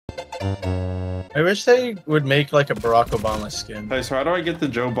I wish they would make like a Barack Obama skin. Hey, so how do I get the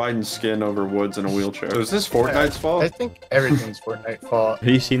Joe Biden skin over Woods in a wheelchair? So is this Fortnite's fault? I think everything's Fortnite's fault. Have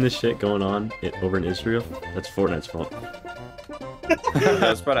you seen this shit going on over in Israel? That's Fortnite's fault. I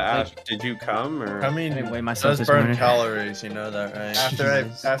was about to ask, did you come or? I mean, I weigh it myself does this burn morning. calories, you know that, right?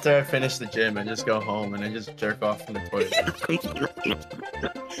 After I finish the gym, I just go home and I just jerk off in the toilet.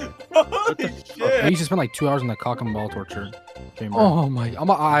 Holy I shit! used to spend like 2 hours in the cock and ball torture chamber. Oh my! I'm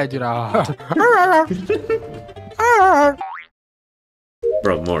a eye, dude.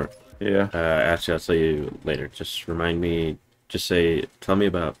 Bro, more. Yeah. Actually, I'll tell you later. Just remind me. Just say, tell me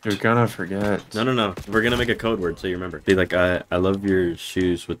about. You're gonna forget. No. We're gonna make a code word so you remember. Be like, I love your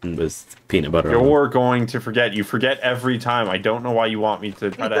shoes with peanut butter on them. You're going to forget. You forget every time. I don't know why you want me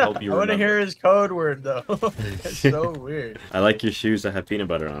to try to help you I want to remember. hear his code word though. It's so weird. I like your shoes that have peanut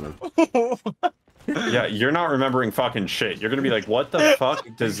butter on them. Yeah, you're not remembering fucking shit. You're gonna be like, what the fuck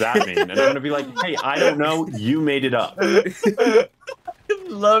does that mean? And I'm gonna be like, hey, I don't know. You made it up.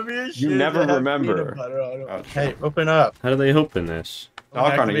 Love your shit. You never remember. Oh, hey, open up. How do they open this?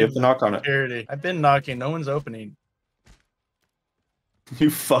 Knock on it. You have to knock on it. Security. I've been knocking. No one's opening. You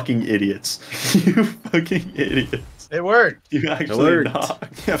fucking idiots. You fucking idiots. It worked. You actually worked. knock.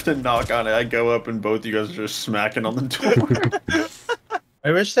 You have to knock on it. I go up and both you guys are just smacking on the door. I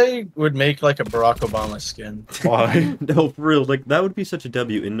wish they would make like a Barack Obama skin. Why? No, for real. Like, that would be such a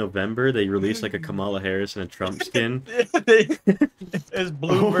W. In November, they release like a Kamala Harris and a Trump skin. It's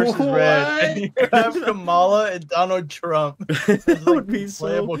blue versus red. And you have Kamala and Donald Trump. That would be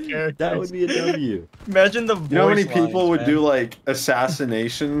playable characters. That would be a W. Imagine the voice You know how many lines, people would man. do like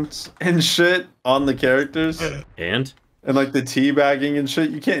assassinations and shit on the characters? And? And like the teabagging and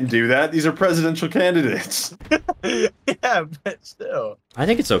shit? You can't do that. These are presidential candidates. Yeah, but still. I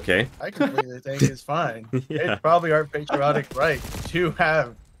think it's okay. I completely think it's fine. Yeah. It's probably our patriotic right to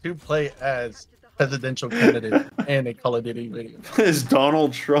play as presidential candidate in a Call of Duty video. Is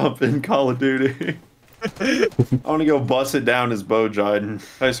Donald Trump in Call of Duty? I want to go bust it down as Bo Biden.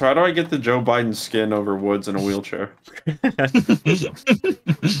 Hey, so how do I get the Joe Biden skin over Woods in a wheelchair?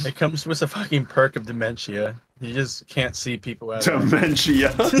 It comes with a fucking perk of dementia. You just can't see people at all.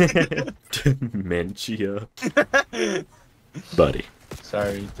 Dementia. Dementia. Buddy.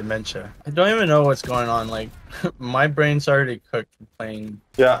 Sorry, dementia. I don't even know what's going on. Like, my brain's already cooked from playing.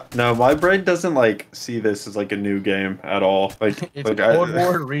 Yeah, no, my brain doesn't like see this as like a new game at all. Like, It's like Cold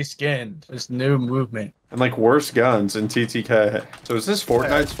War reskinned. This new movement. and like worse guns in TTK. So is this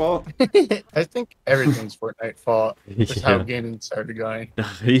Fortnite's fault? I think everything's Fortnite's fault. That's how Yeah. gaming started going.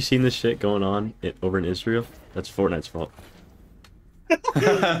 Have you seen this shit going on over in Israel? That's Fortnite's fault.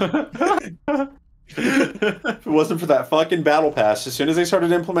 If it wasn't for that fucking battle pass, as soon as they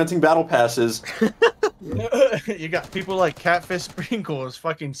started implementing battle passes, You got people like Catfish Sprinkles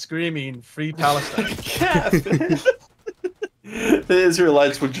fucking screaming "Free Palestine." the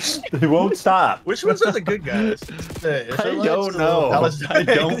Israelites would they won't stop. Which ones are the good guys? The I Israelites don't or know. I Palestine?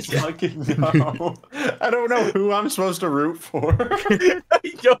 don't fucking know. I don't know who I'm supposed to root for. I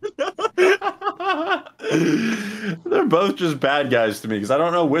don't know. They're both just bad guys to me because I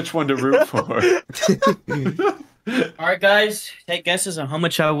don't know which one to root for. All right, guys, take guesses on how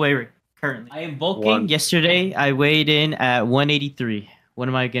much I weigh currently. I am bulking. One. Yesterday, I weighed in at 183. What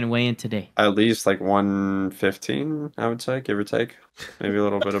am I gonna weigh in today? At least like 115, I would say, give or take. Maybe a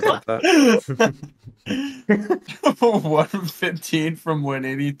little bit above that. 115 from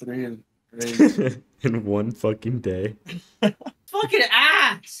 183 is crazy. In one fucking day. Fucking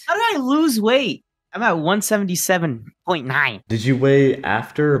ass! How did I lose weight? I'm at 177.9. Did you weigh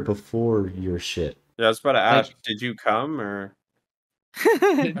after or before your shit? Yeah, I was about to Like- ask, did you come or?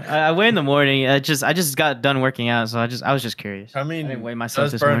 I weigh in the morning. I just got done working out, so I was just curious. I mean, I didn't weigh it myself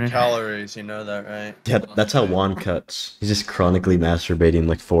does this burn morning. calories, you know that, right? Yeah, that's how Juan cuts. He's just chronically masturbating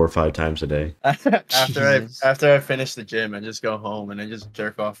like 4 or 5 times a day. Jesus. after I finish the gym, I just go home and I just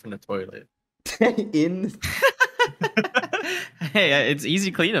jerk off in the toilet. In Hey, it's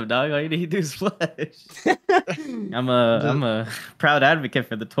easy cleanup, dog. All you need to do is flush. I'm a proud advocate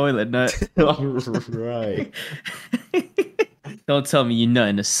for the toilet nut. right. Don't tell me you nut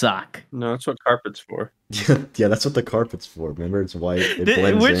in a sock. No, that's what carpet's for. Yeah, that's what the carpet's for. Remember, it's white. It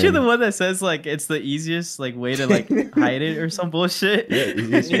blends Weren't you in. the one that says like it's the easiest like way to like hide it or some bullshit? Yeah,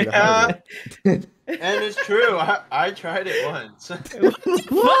 easiest way to hide it. And it's true. I tried it once.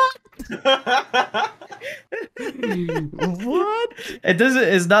 What? It doesn't.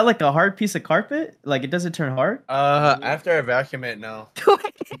 It's not like a hard piece of carpet. Like it doesn't turn hard. After I vacuum it, no.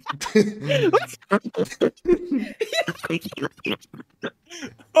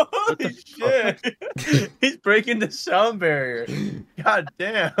 Holy shit! He's breaking the sound barrier. God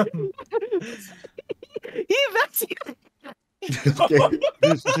damn. He vacuumed. What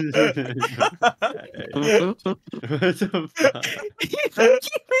the fuck? He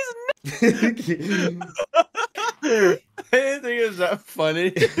vacuumed I didn't think it was that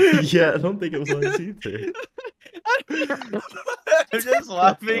funny. Yeah, I don't think it was on either. I'm just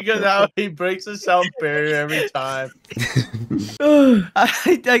laughing because how he breaks the sound barrier every time.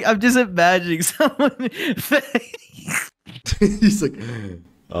 I'm just imagining someone. He's like,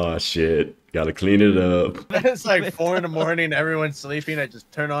 oh shit, gotta clean it up. It's like 4 in the morning, everyone's sleeping. I just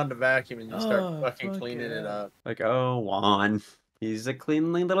turn on the vacuum and you start Oh, fucking fuck cleaning it yeah. up. Like, oh, Juan. He's a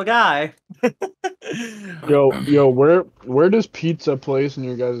cleanly little guy. Yo, where does pizza place in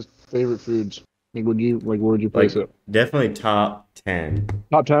your guys' favorite foods? Like, where would you place it? Definitely top 10.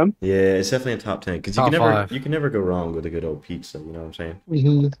 Top 10? Yeah, it's definitely a top 10 because Top five. you can never go wrong with a good old pizza. You know what I'm saying?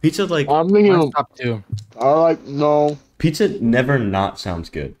 Mm-hmm. Pizza like I'm thinking. Mine's top 2. No. pizza never not sounds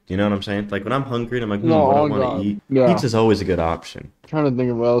good. You know what I'm saying? Like when I'm hungry and I'm like, No, what do I oh want God. to eat? Yeah. Pizza's always a good option. Trying to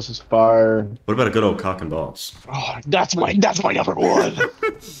think of what else is fire. What about a good old cock and balls? Oh, that's my number one.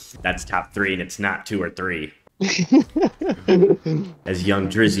 That's top 3 and it's not 2 or 3. As young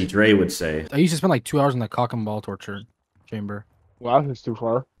Drizzy Dre would say. I used to spend like 2 hours in the cock and ball torture chamber. Wow, that's too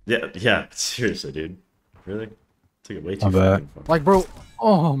far. Yeah, seriously, dude. Really? Took it way too I bet. fucking far. Like, bro,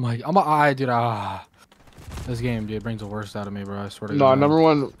 oh my, dude, this game, dude, brings the worst out of me, bro. I swear to No, God. number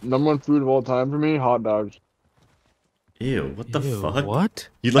one food of all time for me, hot dogs. Ew, what the Ew, fuck? What?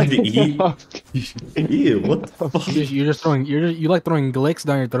 You like to eat? Ew, what the fuck? You're just throwing, you like throwing glicks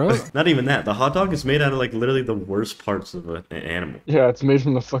down your throat? Not even that. The hot dog is made out of like literally the worst parts of an animal. Yeah, it's made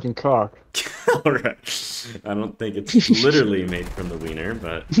from the fucking cock. Alright. I don't think it's literally made from the wiener,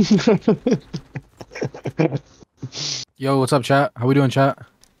 but Yo, what's up, chat? How we doing, chat?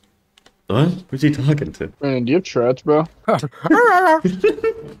 what? Who's he talking to? Brandon, do you have Tourette's, bro?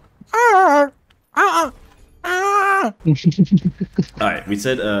 Alright, we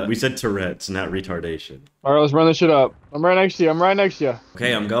said Tourette's, not retardation. All right, let's run this shit up. I'm right next to you.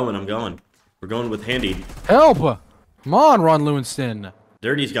 Okay, I'm going. We're going with Handy. Help! Come on, Ron Lewinston.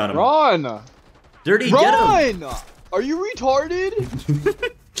 Dirty's got him. Run! Dirty, get him! Are you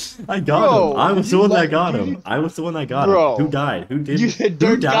retarded? I got Bro, him. I was the you one that let- got you- him. I was the one that got Bro. him. Who died? Who didn't? You said Who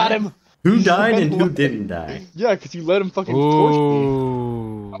Dirt died? got him. Who died and who didn't die? Yeah, because you let him fucking torch me.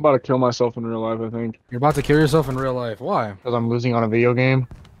 Ooh. I'm about to kill myself in real life, I think. You're about to kill yourself in real life. Why? Because I'm losing on a video game.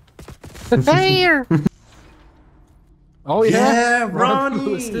 Oh, Yeah, Ron Ronnie.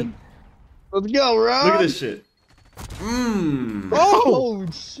 Lewinston. Let's go, Ron! Look at this shit. Mmm. Oh,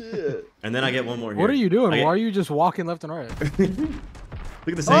 shit. And then I get one more here. What are you doing? I get- Why are you just walking left and right?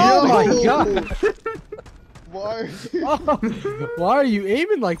 Look at the Oh same. my God. Why? Why are you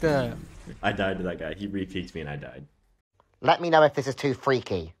aiming like that? I died to that guy. He repeats me and I died. Let me know if this is too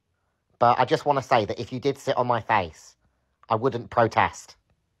freaky, but I just want to say that if you did sit on my face, I wouldn't protest.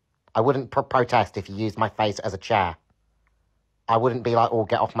 I wouldn't protest if you used my face as a chair. I wouldn't be like, oh,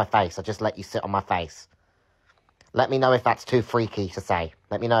 get off my face. I'd just let you sit on my face. Let me know if that's too freaky to say.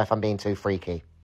 Let me know if I'm being too freaky.